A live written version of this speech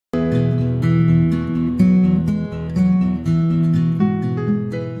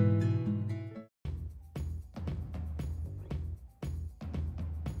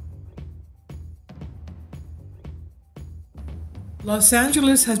Los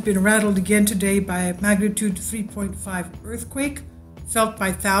Angeles has been rattled again today by a magnitude 3.5 earthquake, felt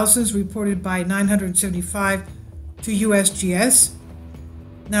by thousands, reported by 975 to USGS.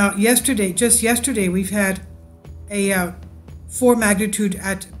 Now, just yesterday, we've had a 4 magnitude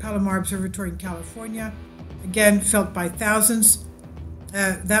at Palomar Observatory in California, again felt by thousands.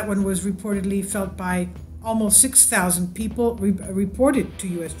 That one was reportedly felt by almost 6,000 people, reported to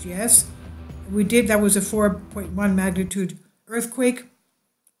USGS. That was a 4.1 magnitude earthquake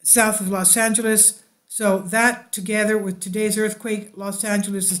south of Los Angeles. So that together with today's earthquake, Los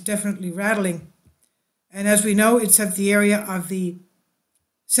Angeles is definitely rattling. And as we know, it's at the area of the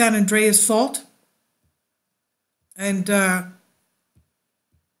San Andreas Fault. And the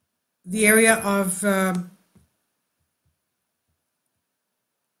area of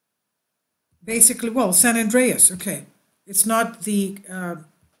San Andreas, okay. It's not the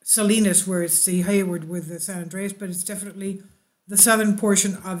Salinas where it's the Hayward with the San Andreas, but it's definitely the southern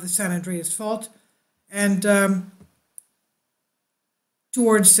portion of the San Andreas Fault and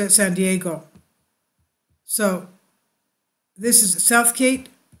towards San Diego. So this is Southgate,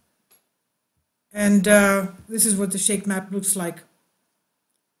 and this is what the shake map looks like.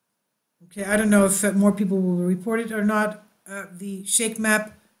 Okay, I don't know if more people will report it or not. The shake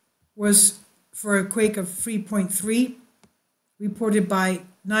map was for a quake of 3.3, reported by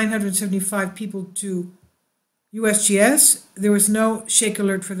 975 people to USGS. There was no shake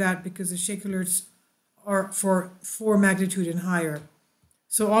alert for that because the shake alerts are for 4 magnitude and higher.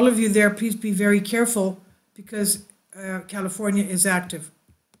 So all of you there, please be very careful because California is active.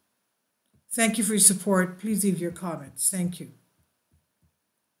 Thank you for your support. Please leave your comments. Thank you.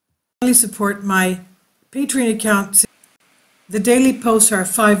 Finally, support my Patreon account. The daily posts are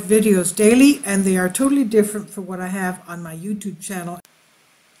 5 videos daily, and they are totally different from what I have on my YouTube channel.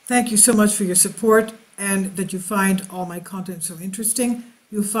 Thank you so much for your support and that you find all my content so interesting.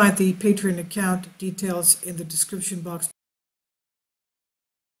 You'll find the Patreon account details in the description box.